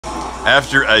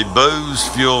after a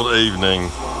booze-fueled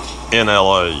evening in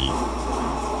LA.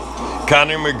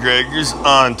 Conor McGregor's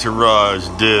entourage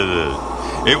did it.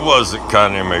 It wasn't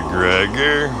Conor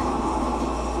McGregor.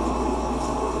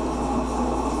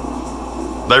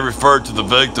 They referred to the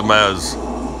victim as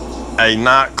a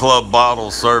nightclub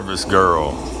bottle service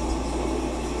girl.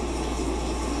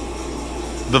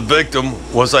 The victim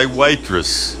was a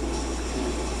waitress.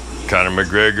 Conor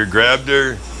McGregor grabbed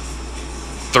her,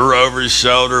 threw over his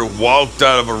shoulder, walked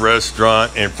out of a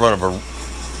restaurant in front of a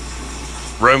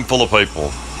room full of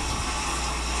people.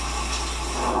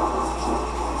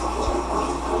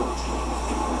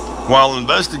 While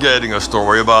investigating a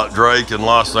story about Drake in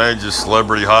Los Angeles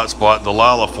celebrity hotspot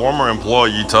Delilah, former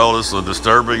employee told us a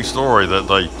disturbing story that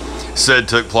they said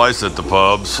took place at the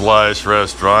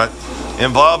pub/restaurant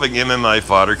involving MMA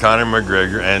fighter Conor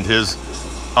McGregor and his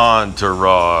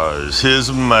entourage,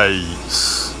 his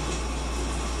mates.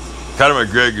 Conor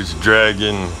McGregor's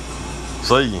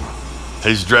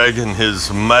he's dragging his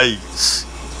mates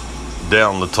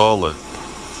down the toilet.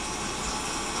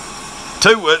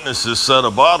 Two witnesses said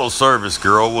a bottle service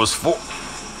girl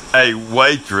a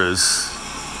waitress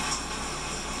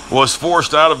was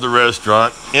forced out of the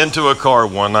restaurant into a car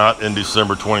one night in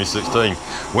December 2016.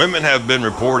 Women have been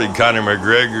reporting Conor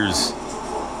McGregor's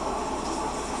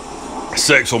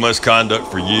sexual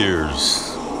misconduct for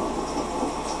years.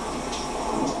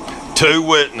 Two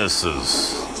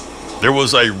witnesses. There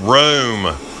was a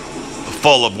room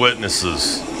full of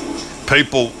witnesses.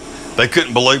 People, they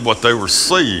couldn't believe what they were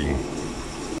seeing.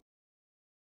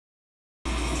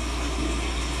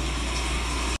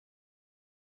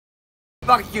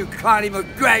 Fuck you, Conor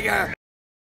McGregor!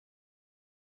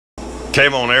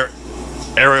 Came on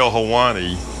Ariel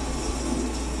Helwani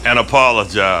and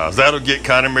apologized. That'll get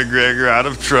Conor McGregor out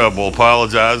of trouble,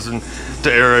 apologizing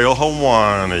to Ariel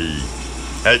Helwani.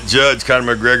 That judge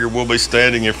Conor McGregor will be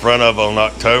standing in front of on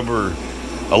October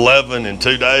 11 in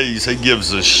 2 days. He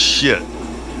gives a shit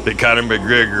that Conor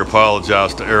McGregor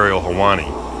apologized to Ariel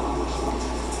Helwani.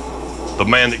 The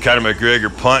man that Conor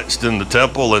McGregor punched in the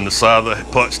temple and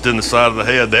punched in the side of the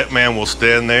head, that man will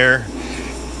stand there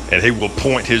and he will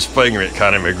point his finger at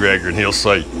Conor McGregor and he'll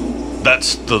say,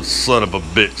 "That's the son of a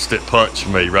bitch that punched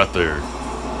me right there.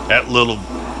 That little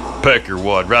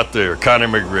peckerwad right there, Conor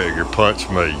McGregor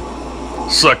punched me.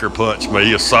 Sucker punched me,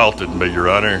 he assaulted me, Your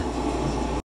Honor."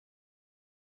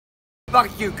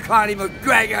 Fuck you, Conor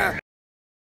McGregor!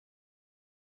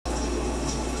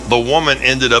 The woman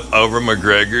ended up over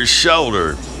McGregor's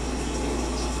shoulder.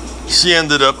 She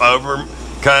ended up over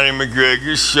Conor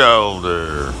McGregor's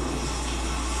shoulder.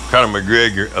 Conor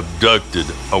McGregor abducted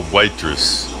a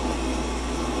waitress.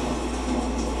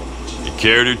 He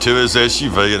carried her to his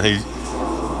SUV and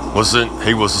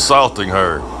he was assaulting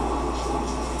her.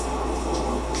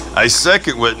 A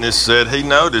second witness said he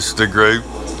noticed the group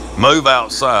move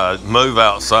outside.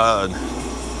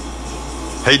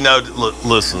 He noted,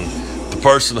 listen, the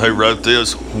person who wrote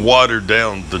this watered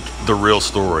down the real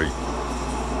story.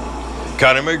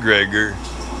 Conor McGregor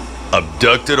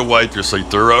abducted a waitress. He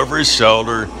threw her over his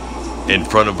shoulder in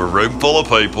front of a room full of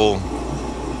people.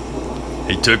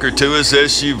 He took her to his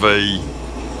SUV.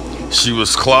 She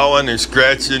was clawing and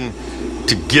scratching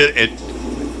to get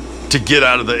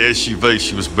out of the SUV.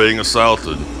 She was being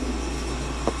assaulted.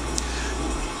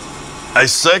 A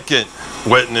second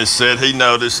witness said he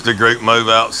noticed the group move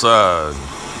outside,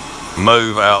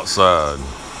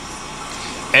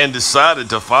 and decided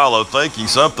to follow, thinking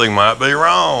something might be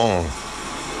wrong.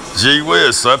 Gee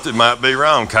whiz, something might be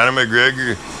wrong. Conor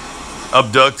McGregor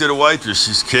abducted a waitress.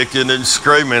 She's kicking and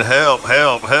screaming, "Help,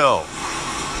 help, help."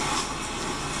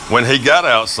 When he got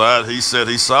outside, he said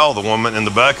he saw the woman in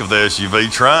the back of the SUV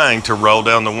trying to roll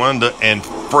down the window and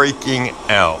freaking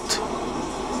out.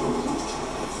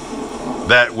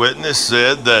 That witness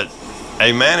said that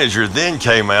a manager then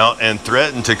came out and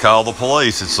threatened to call the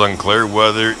police. It's unclear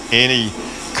whether any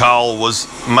call was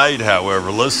made, however.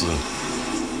 Listen,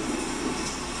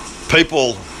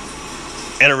 people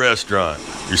in a restaurant,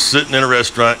 you're sitting in a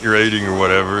restaurant, you're eating or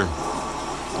whatever,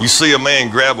 you see a man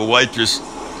grab a waitress,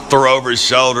 throw over his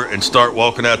shoulder and start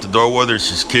walking out the door with her.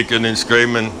 She's kicking and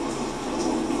screaming.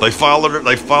 They followed her.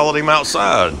 They followed him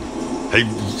outside.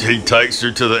 He takes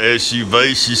her to the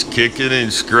SUV. She's kicking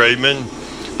and screaming.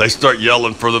 They start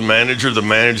yelling for the manager. The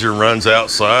manager runs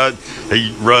outside.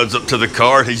 He runs up to the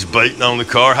car. He's beating on the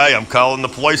car. "Hey, I'm calling the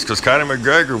police," because Conor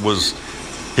McGregor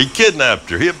he kidnapped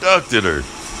her. He abducted her.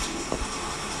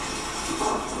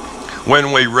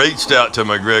 When we reached out to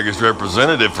McGregor's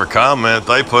representative for comment,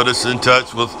 they put us in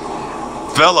touch with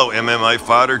fellow MMA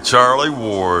fighter Charlie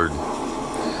Ward.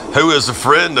 who is a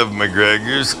friend of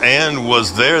McGregor's and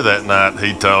was there that night,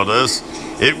 he told us.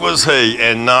 It was he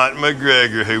and not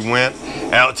McGregor who went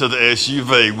out to the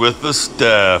SUV with the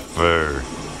staffer.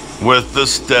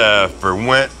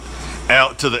 Went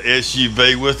out to the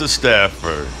SUV with the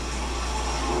staffer.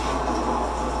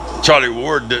 Charlie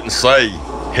Ward didn't say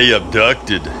he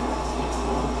abducted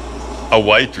a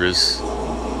waitress.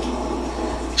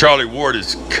 Charlie Ward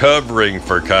is covering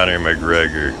for Conor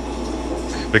McGregor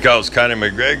because Conor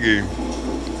McGregor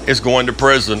is going to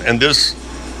prison, and this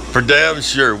for damn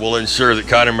sure will ensure that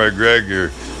Conor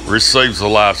McGregor receives a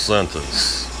life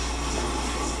sentence.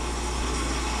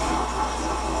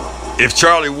 If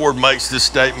Charlie Ward makes this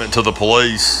statement to the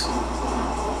police,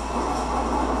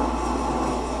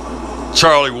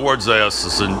 Charlie Ward's ass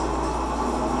is in,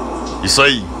 you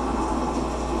see.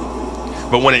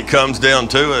 But when it comes down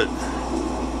to it,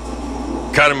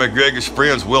 Conor McGregor's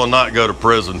friends will not go to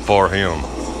prison for him.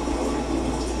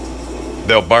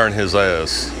 They'll burn his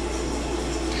ass.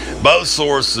 Both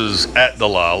sources at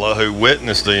Delilah who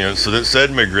witnessed the incident said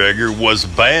McGregor was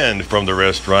banned from the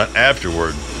restaurant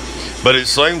afterward, but it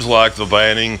seems like the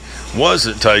banning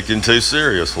wasn't taken too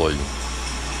seriously.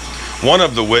 One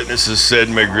of the witnesses said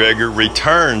McGregor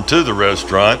returned to the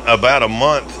restaurant about a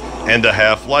month and a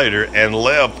half later and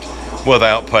left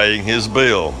without paying his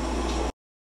bill.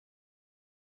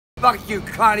 Fuck you,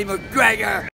 Conor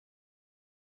McGregor!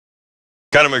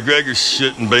 Conor McGregor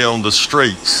shouldn't be on the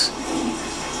streets.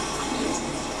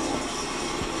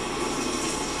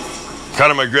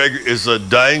 Conor McGregor is a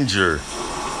danger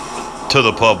to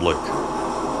the public.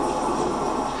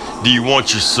 Do you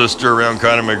want your sister around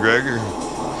Conor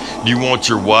McGregor? Do you want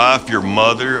your wife, your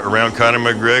mother around Conor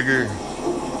McGregor?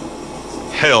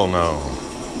 Hell no.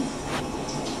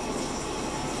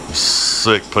 You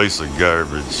sick piece of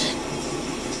garbage.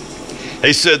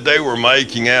 He said they were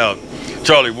making out.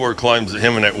 Charlie Ward claims that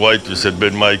him and that waitress had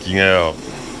been making out.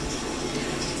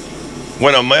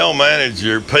 When a male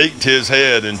manager peeked his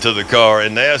head into the car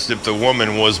and asked if the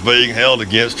woman was being held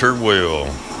against her will,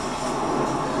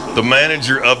 the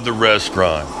manager of the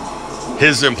restaurant,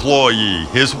 his employee,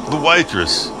 the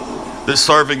waitress that's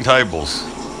serving tables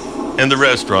in the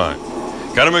restaurant,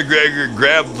 Conor McGregor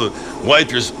grabbed the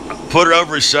waitress, put her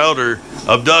over his shoulder,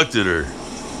 abducted her.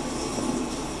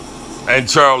 And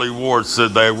Charlie Ward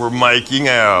said they were making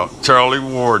out. Charlie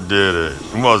Ward did it.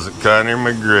 It wasn't Conor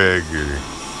McGregor.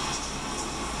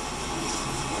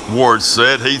 Ward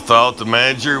said he thought the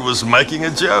manager was making a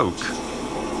joke.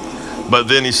 But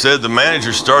then he said the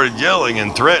manager started yelling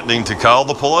and threatening to call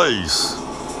the police.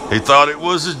 He thought it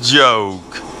was a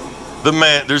joke.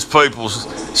 There's people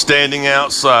standing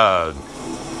outside.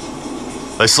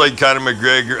 They say Conor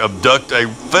McGregor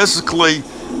physically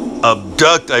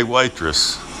abduct a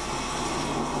waitress.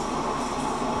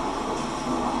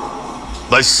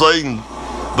 They seen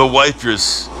the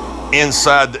waitress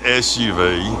inside the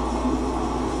SUV,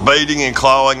 beating and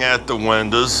clawing at the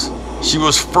windows. She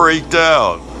was freaked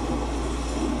out.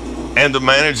 And the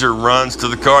manager runs to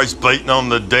the car. He's beating on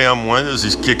the damn windows.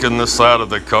 He's kicking the side of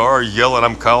the car, yelling,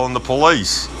 "I'm calling the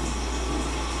police."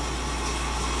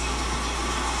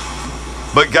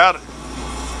 But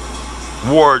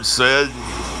Ward said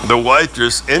the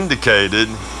waitress indicated,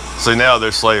 see now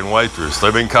they're saying waitress.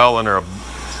 They've been calling her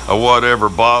a whatever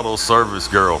bottle service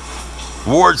girl.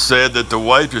 Ward said that the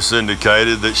waitress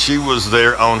indicated that she was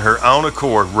there on her own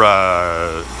accord.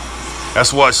 Right.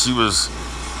 That's why she was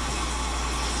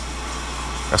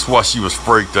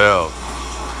freaked out.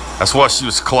 That's why she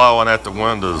was clawing at the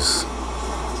windows.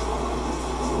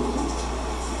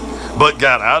 But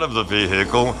got out of the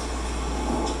vehicle,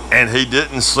 and he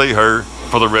didn't see her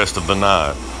for the rest of the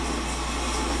night.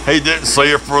 He didn't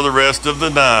see her for the rest of the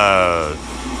night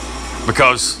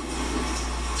because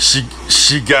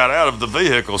she got out of the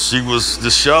vehicle. She was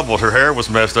disheveled. Her hair was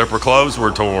messed up. Her clothes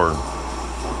were torn.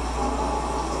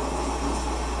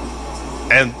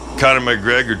 And Conor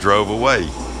McGregor drove away.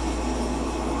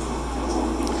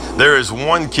 There is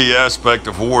one key aspect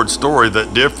of Ward's story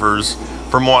that differs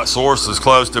from what sources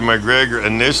close to McGregor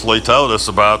initially told us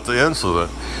about the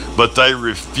incident, but they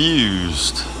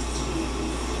refused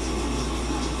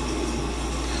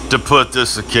to put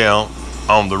this account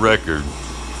on the record.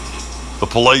 The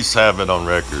police have it on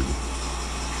record.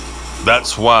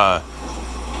 That's why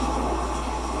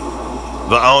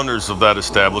the owners of that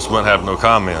establishment have no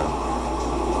comment.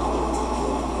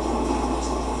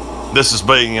 This is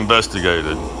being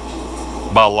investigated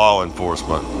by law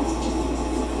enforcement.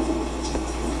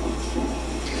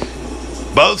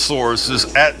 Both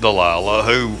sources at Delilah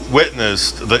who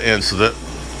witnessed the incident,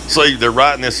 see, they're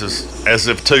writing this as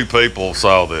if two people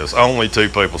saw this. Only two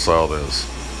people saw this.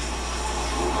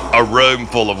 a room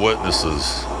full of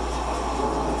witnesses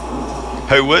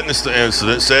who witnessed the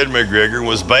incident said McGregor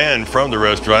was banned from the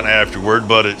restaurant afterward,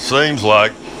 but it seems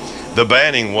like the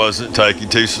banning wasn't taken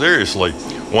too seriously.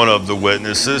 One of the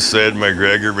witnesses said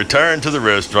McGregor returned to the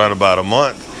restaurant about a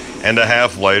month and a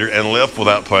half later and left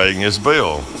without paying his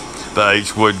bill. The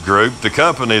H. Wood Group, the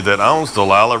company that owns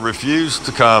Delilah, refused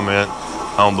to comment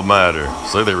on the matter.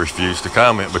 So they refused to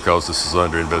comment because this is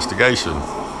under investigation.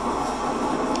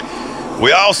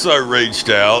 We also reached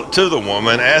out to the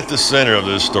woman at the center of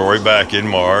this story back in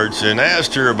March and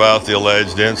asked her about the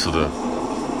alleged incident.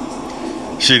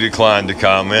 She declined to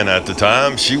comment at the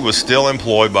time. She was still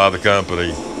employed by the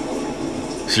company.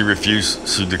 She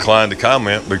declined to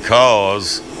comment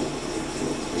because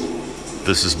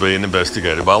this is being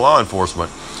investigated by law enforcement.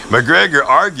 McGregor,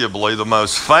 arguably the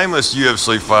most famous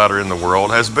UFC fighter in the world,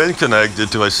 has been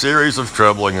connected to a series of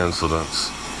troubling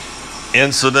incidents.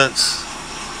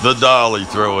 The dolly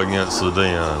throwing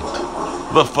incident,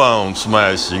 the phone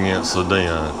smashing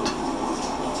incident,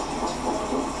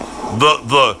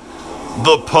 the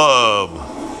pub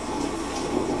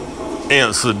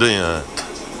incident.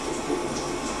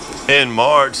 In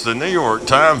March, the New York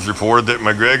Times reported that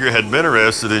McGregor had been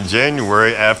arrested in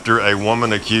January after a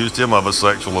woman accused him of a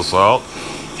sexual assault.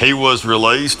 He was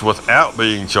released without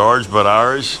being charged, but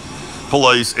Irish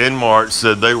police in March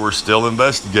said they were still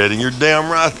investigating. You're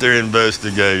damn right they're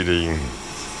investigating.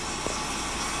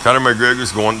 Conor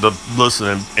McGregor's going to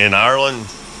listen in Ireland.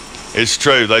 It's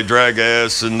true, they drag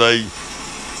ass and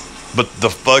but the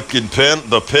fucking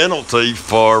the penalty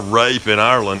for rape in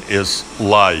Ireland is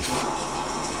life.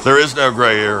 There is no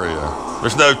gray area.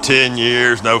 There's no 10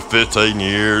 years, no 15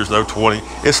 years, no 20.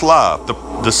 It's life.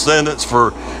 The sentence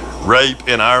for rape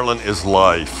in Ireland is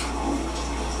life.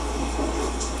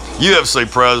 UFC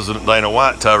President Dana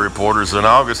White told reporters in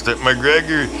August that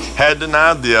McGregor had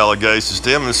denied the allegations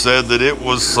to him and said that it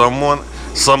was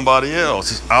somebody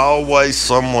else. It's always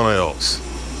someone else.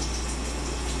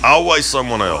 Always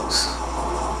someone else.